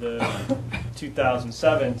under the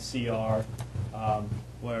 2007 CR,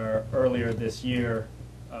 where earlier this year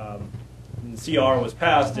the CR was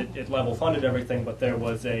passed. It level funded everything, but there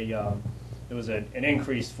was an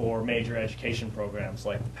increase for major education programs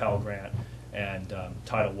like the Pell Grant and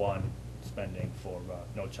Title I spending for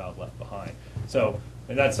No Child Left Behind. So,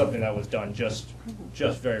 and that's something that was done just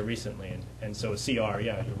very recently. And so a CR,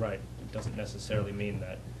 yeah, you're right. It doesn't necessarily mean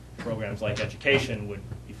that programs like education would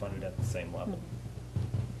be funded at the same level.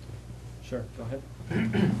 Sure, go ahead.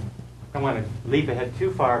 don't want to leap ahead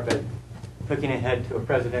too far, but looking ahead to a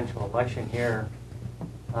presidential election here,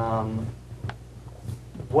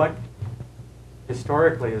 what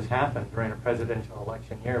historically has happened during a presidential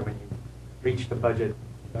election year when you reach the budget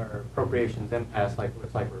or appropriations impasse like it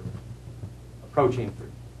looks like we're approaching for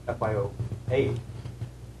FY08?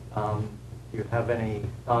 Do you have any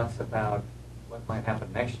thoughts about what might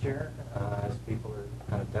happen next year as people are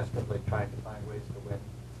kind of desperately trying to find ways to win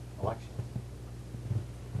elections?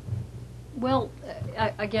 Well,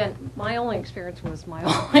 again, my only experience was my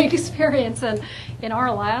only experience, and in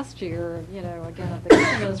our last year, again, of the Bush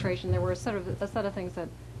administration, there were a set of things that,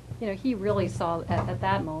 he really saw at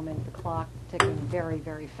that moment the clock ticking very,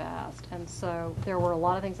 very fast, and so there were a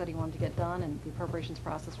lot of things that he wanted to get done, and the appropriations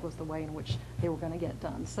process was the way in which they were going to get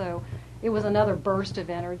done. So it was another burst of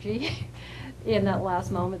energy in that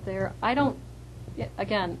last moment there. I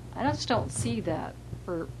just don't see that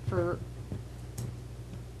for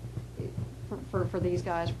these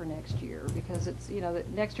guys for next year, because it's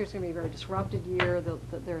next year's going to be a very disrupted year.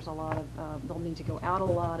 There's a lot of they'll need to go out a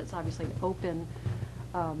lot. It's obviously an open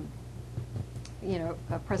a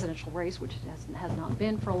presidential race, which it has not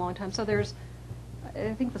been for a long time. So I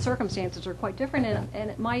think the circumstances are quite different, and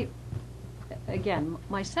it might. Again,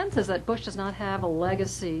 my sense is that Bush does not have a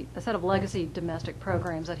set of legacy domestic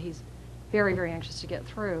programs that he's very, very anxious to get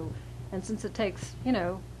through, and since it takes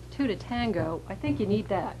two to tango, I think you need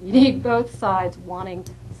that. You need both sides wanting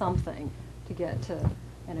something to get to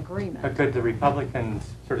an agreement. But could the Republicans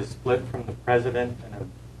sort of split from the president in a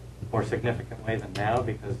more significant way than now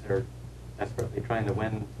because they're desperately trying to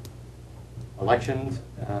win elections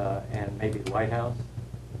and maybe the White House?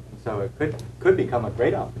 And so it could become a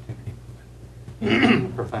great opportunity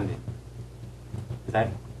for funding. Do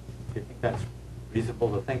you think that's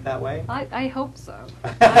reasonable to think that way? I hope so. I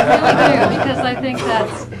really do, because I think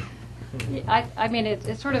that's. I mean,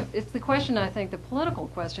 it's the question. I think the political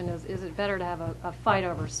question is it better to have a fight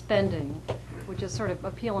over spending, which is sort of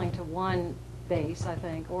appealing to one base, I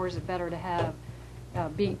think, or is it better to have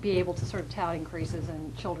be able to sort of tout increases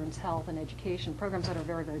in children's health and education programs that are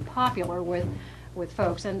very, very popular with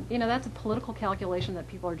folks, and that's a political calculation that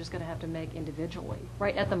people are just going to have to make individually.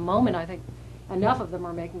 Right at the moment, I think enough of them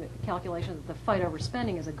are making the calculation that the fight over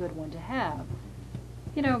spending is a good one to have.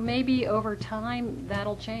 Maybe over time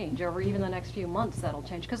that'll change. Over even the next few months that'll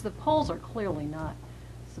change, because the polls are clearly not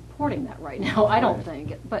supporting that right now. I don't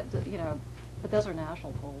think, but those are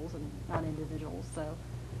national polls and not individuals. So.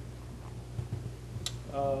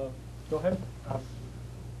 Go ahead.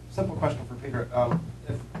 Simple question for Peter.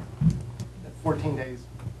 If 14 days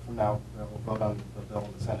from now we'll vote on the bill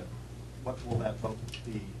in the Senate, what will that vote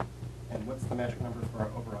be? And what's the magic number for our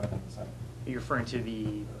override in the Senate? You're referring to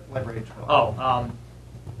the leverage bill. Oh,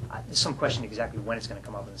 some question exactly when it's going to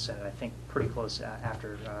come up in the Senate. I think pretty close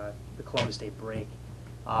after the Columbus Day break.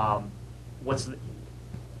 What's the?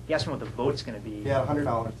 You asked me what the vote's going to be. Yeah,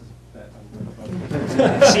 $100.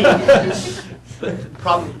 See,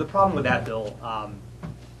 the problem with that bill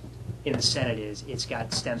in the Senate is it's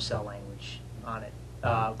got stem cell language on it,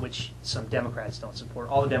 which some Democrats don't support.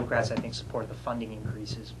 All the Democrats, I think, support the funding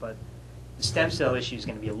increases, but the stem cell issue is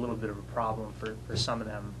going to be a little bit of a problem for some of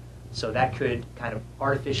them. So that could kind of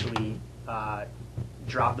artificially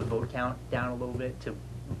drop the vote count down a little bit to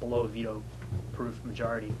below a veto-proof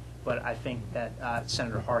majority. But I think that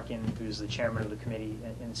Senator Harkin, who's the chairman of the committee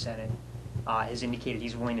in the Senate, has indicated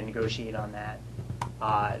he's willing to negotiate on that.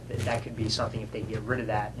 That could be something, if they get rid of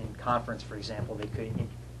that in conference, for example, they could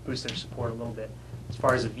boost their support a little bit. As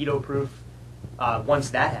far as the veto-proof, once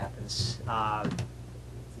that happens,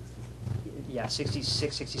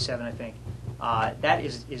 66, 67, I think, that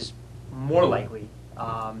is more likely.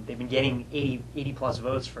 They've been getting 80 plus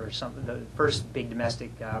votes for something. The first big domestic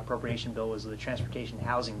appropriation bill was the transportation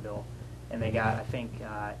housing bill, and they got, I think,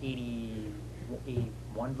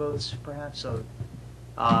 81 votes perhaps. So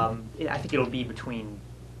I think it'll be between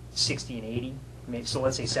 60 and 80. So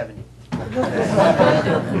let's say 70.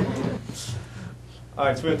 All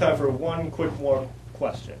right, so we have time for one quick more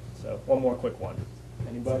question. So one more quick one.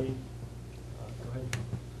 Anybody? Go ahead.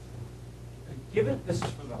 Given, this is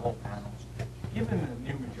for the whole panel, given the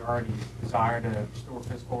new majority's desire to restore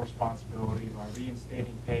fiscal responsibility by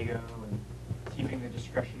reinstating PAYGO and keeping the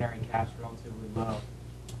discretionary caps relatively low,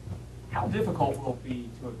 how difficult will it be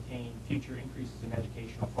to obtain future increases in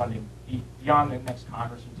educational funding beyond the next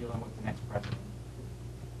Congress and dealing with the next president?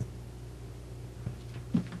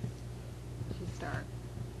 You start.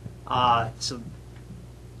 So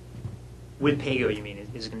with PAYGO, you mean,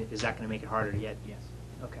 is that going to make it harder to get? Yes.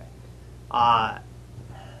 Okay.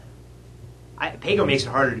 PAYGO makes it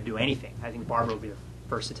harder to do anything. I think Barbara will be the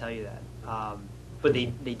first to tell you that. but they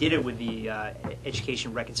did it with the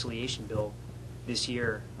education reconciliation bill this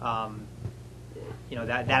year.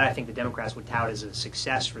 That I think the Democrats would tout as a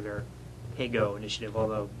success for their pay-go initiative,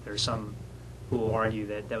 although there's some who will argue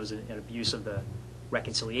that that was an abuse of the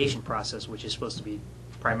reconciliation process, which is supposed to be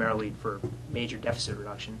primarily for major deficit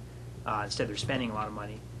reduction. Instead, they're spending a lot of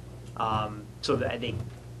money. So that they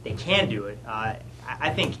can do it.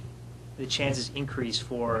 I think the chances increase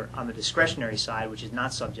on the discretionary side, which is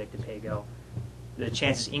not subject to pay-go, the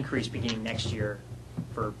chances increase beginning next year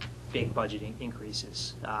for big budget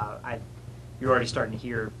increases. You're already starting to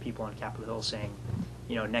hear people on Capitol Hill saying,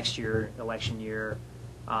 next year, election year,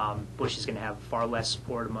 Bush is going to have far less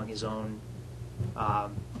support among his own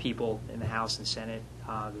people in the House and Senate.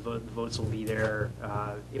 The votes will be there.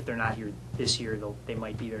 If they're not here this year, they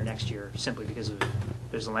might be there next year simply because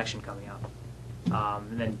there's an election coming up.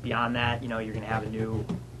 And then beyond that, you're going to have a new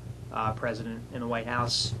president in the White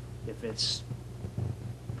House. If it's,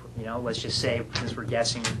 let's just say, since we're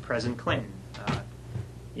guessing President Clinton,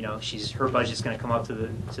 her budget's going to come up to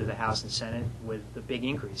the House and Senate with a big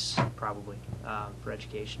increase probably for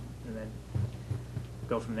education, and then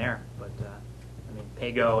go from there. But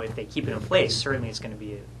pay-go, if they keep it in place, certainly it's going to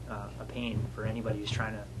be a pain for anybody who's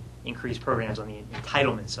trying to increase programs on the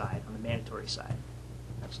entitlement side, on the mandatory side.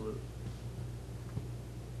 Absolutely.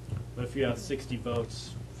 But if you have 60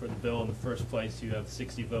 votes for the bill in the first place, you have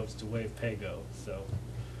 60 votes to waive pay-go. So,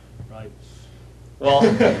 right. Well,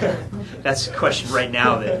 that's a question right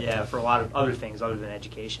now that, for a lot of other things other than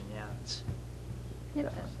education,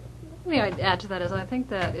 I'd add to that is I think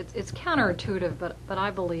that it's counterintuitive, but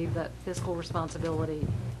I believe that fiscal responsibility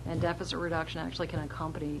and deficit reduction actually can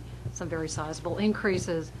accompany some very sizable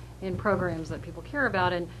increases in programs that people care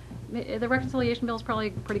about. And the reconciliation bill is probably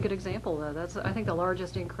a pretty good example, though. That's, I think, the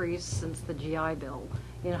largest increase since the GI Bill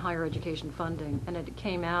in higher education funding, and it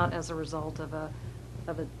came out as a result of a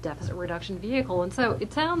deficit reduction vehicle. And so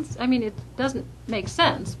it sounds, it doesn't make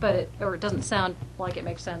sense, or it doesn't sound like it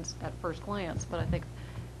makes sense at first glance, but I think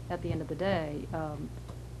at the end of the day,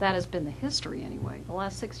 that has been the history anyway. The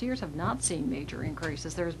last 6 years have not seen major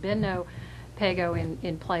increases. There's been no pay-go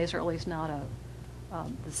in place, or at least not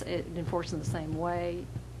enforced in the same way,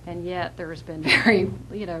 and yet there has been very,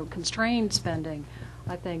 constrained spending,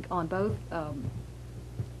 I think, on both,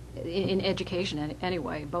 in education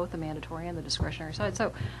anyway, both the mandatory and the discretionary side.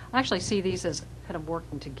 So I actually see these as kind of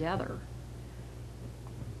working together.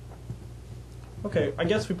 Okay, I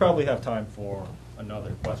guess we probably have time for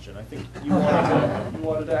another question. I think you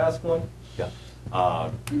wanted to ask one? Yeah.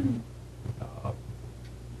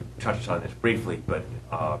 Touched on this briefly, but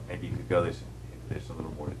maybe you could go into this a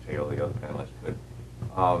little more detail, the other panelists could.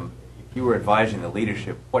 If you were advising the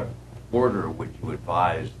leadership, what order would you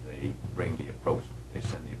advise they bring the approach, they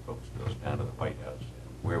send the approach bills down to the White House,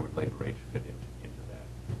 and where would labor rates fit into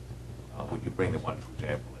that? Would you bring the one, for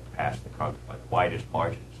example, that passed the Congress by the widest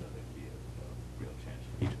margin, so there'd be a real chance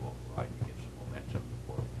of veto override to get some momentum?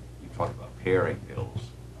 Or you talk about pairing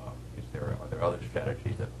bills. Are there other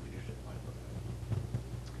strategies that the leadership might look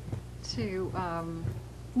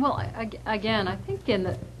at? Again, I think in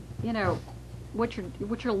the, what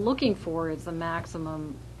you're looking for is the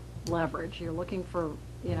maximum leverage. You're looking for,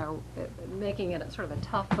 making it sort of a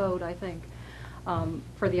tough vote, I think,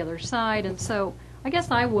 for the other side. And so I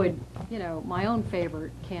guess I would, my own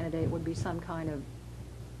favorite candidate would be some kind of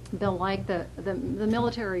bill like the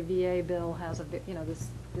military VA bill has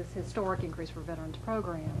this historic increase for veterans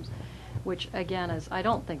programs, which again is, I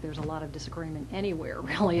don't think there's a lot of disagreement anywhere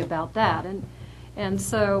really about that. And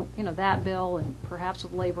so, that bill, and perhaps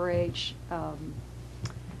with labor age,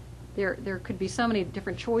 there could be so many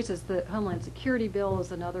different choices. The Homeland Security bill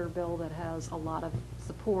is another bill that has a lot of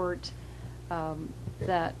support,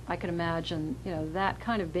 that I could imagine, that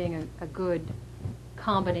kind of being a good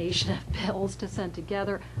combination of bills to send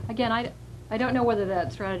together. Again, I don't know whether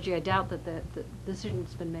that strategy, I doubt that the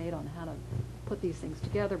decision's been made on how to put these things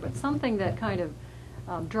together, but something that kind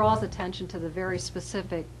of draws attention to the very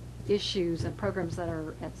specific issues and programs that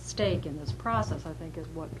are at stake in this process, I think, is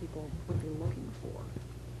what people would be looking for.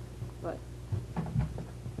 But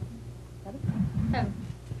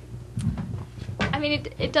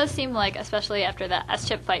it does seem like, especially after the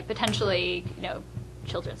SCHIP fight, potentially,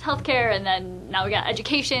 children's health care, and then now we got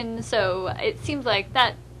education, so it seems like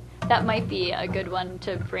that might be a good one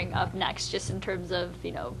to bring up next, just in terms of,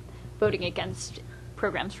 voting against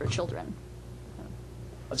programs for children.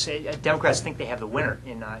 Let's say Democrats think they have the winner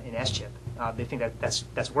in SCHIP. They think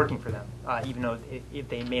that's working for them, even though if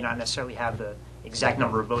they may not necessarily have the exact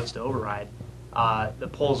number of votes to override. The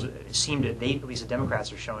polls seem to, at least the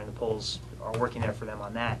Democrats are showing, the polls are working there for them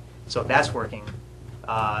on that. So if that's working,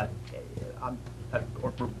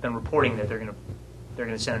 been reporting that they're going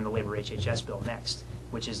to send in the labor HHS bill next,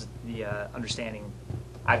 which is the understanding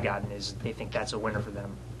I've gotten is they think that's a winner for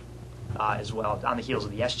them as well, on the heels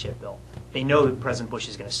of the S-chip bill. They know that President Bush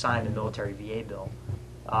is going to sign the military VA bill,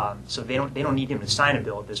 so they don't need him to sign a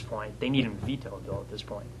bill at this point. They need him to veto a bill at this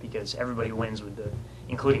point because everybody wins with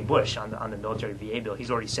including Bush on the military VA bill.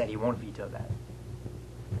 He's already said he won't veto that.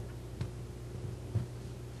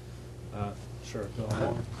 Sure.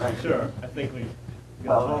 Sure. I think we.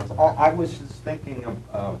 Well, I was just thinking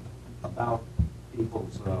about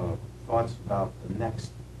people's thoughts about the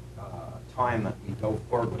next time that we go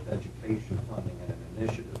forward with education funding and an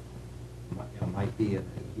initiative. Might be in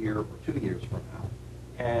a year or 2 years from now.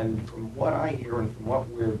 And from what I hear and from what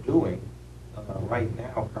we're doing right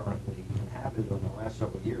now, currently, and have been doing the last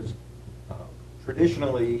several years,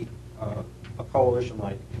 traditionally, a coalition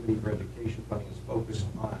like the Committee for Education Funding is focused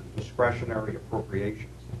on discretionary appropriations.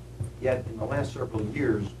 Yet, in the last several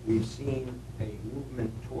years, we've seen a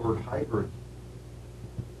movement toward hybrid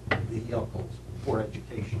vehicles for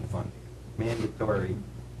education funding, mandatory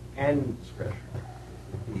and discretionary,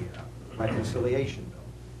 the reconciliation bill.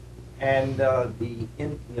 And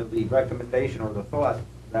the recommendation or the thought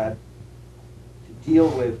that to deal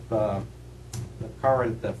with the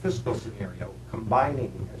current fiscal scenario,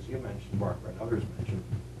 combining, as you mentioned, Barbara, and others mentioned,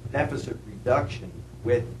 deficit reduction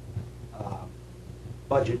with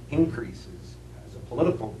budget increases as a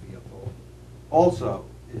political vehicle also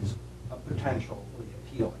is potentially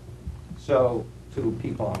appealing. So, to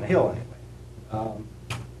people on the Hill anyway.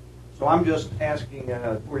 So I'm just asking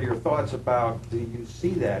for your thoughts about, do you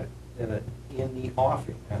see that in the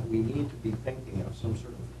offing, that we need to be thinking of some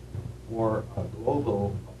sort of more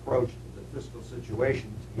global approach to the fiscal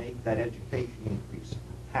situation to make that education increase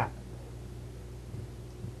happen?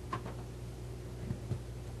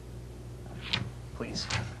 Please.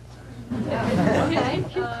 Okay.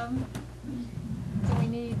 So we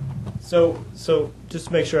need. So just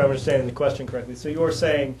to make sure I'm understanding the question correctly. So you're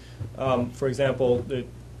saying, for example, the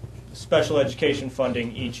special education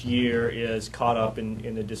funding each year is caught up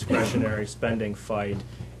in the discretionary spending fight,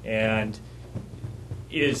 and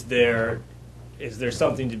is there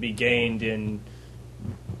something to be gained in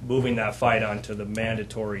moving that fight onto the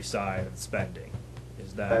mandatory side of spending?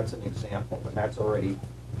 Is That's an example, and that's already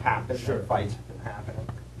happened. Sure. Fights have been happening.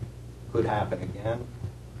 Could happen again.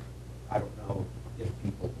 I don't know if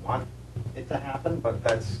people want it to happen, but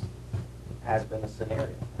has been a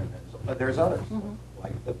scenario. And there's others,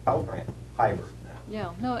 like the Pell Grant hybrid now.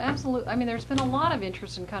 Yeah, no, absolutely. I mean, there's been a lot of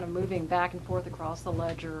interest in kind of moving back and forth across the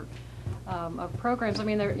ledger of programs. I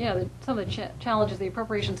mean, some of the challenges the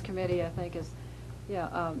Appropriations Committee, I think, is,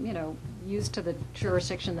 used to the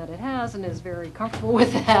jurisdiction that it has and is very comfortable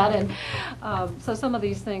with that. And so some of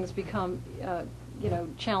these things become,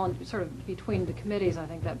 challenge sort of between the committees. I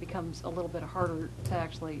think that becomes a little bit harder to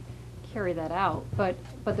actually carry that out. But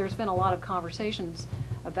there's been a lot of conversations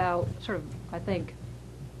about sort of, I think,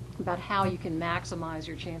 about how you can maximize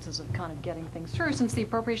your chances of kind of getting things through, since the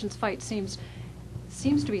appropriations fight seems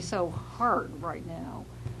to be so hard right now.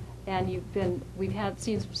 And we've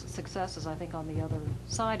seen some successes, I think, on the other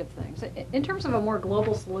side of things. In terms of a more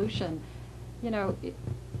global solution,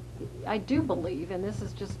 I do believe, and this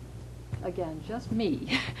is just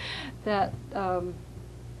me, that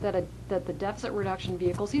the deficit reduction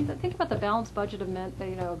vehicles. Think about the balanced budget agreement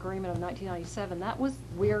of 1997. That was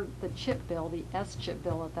where the chip bill, the S-chip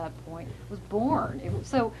bill at that point, was born.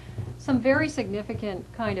 So some very significant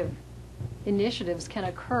kind of initiatives can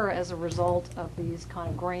occur as a result of these kind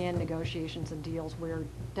of grand negotiations and deals where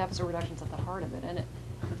deficit reduction is at the heart of it. And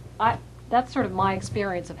that's sort of my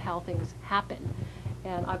experience of how things happen,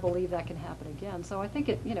 and I believe that can happen again. So I think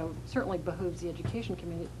it certainly behooves the education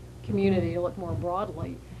community to look more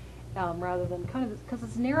broadly, rather than kind of, because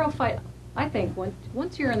it's a narrow fight. I think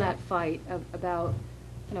once you're in that fight about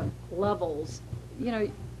levels,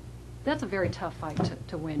 that's a very tough fight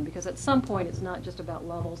to win, because at some point it's not just about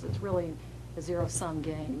levels, it's really a zero-sum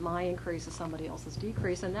game. My increase is somebody else's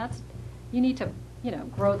decrease, and you need to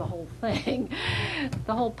grow the whole thing.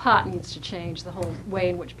 The whole pot needs to change, the whole way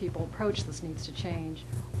in which people approach this needs to change,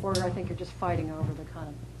 or I think you're just fighting over the kind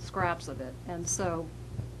of scraps of it.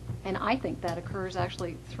 And I think that occurs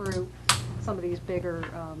actually through some of these bigger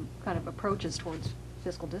kind of approaches towards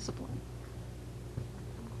fiscal discipline.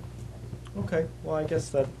 Okay, well, I guess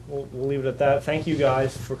that we'll leave it at that. Thank you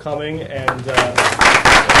guys for coming and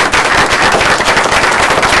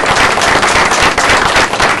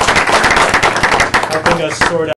helping us sort out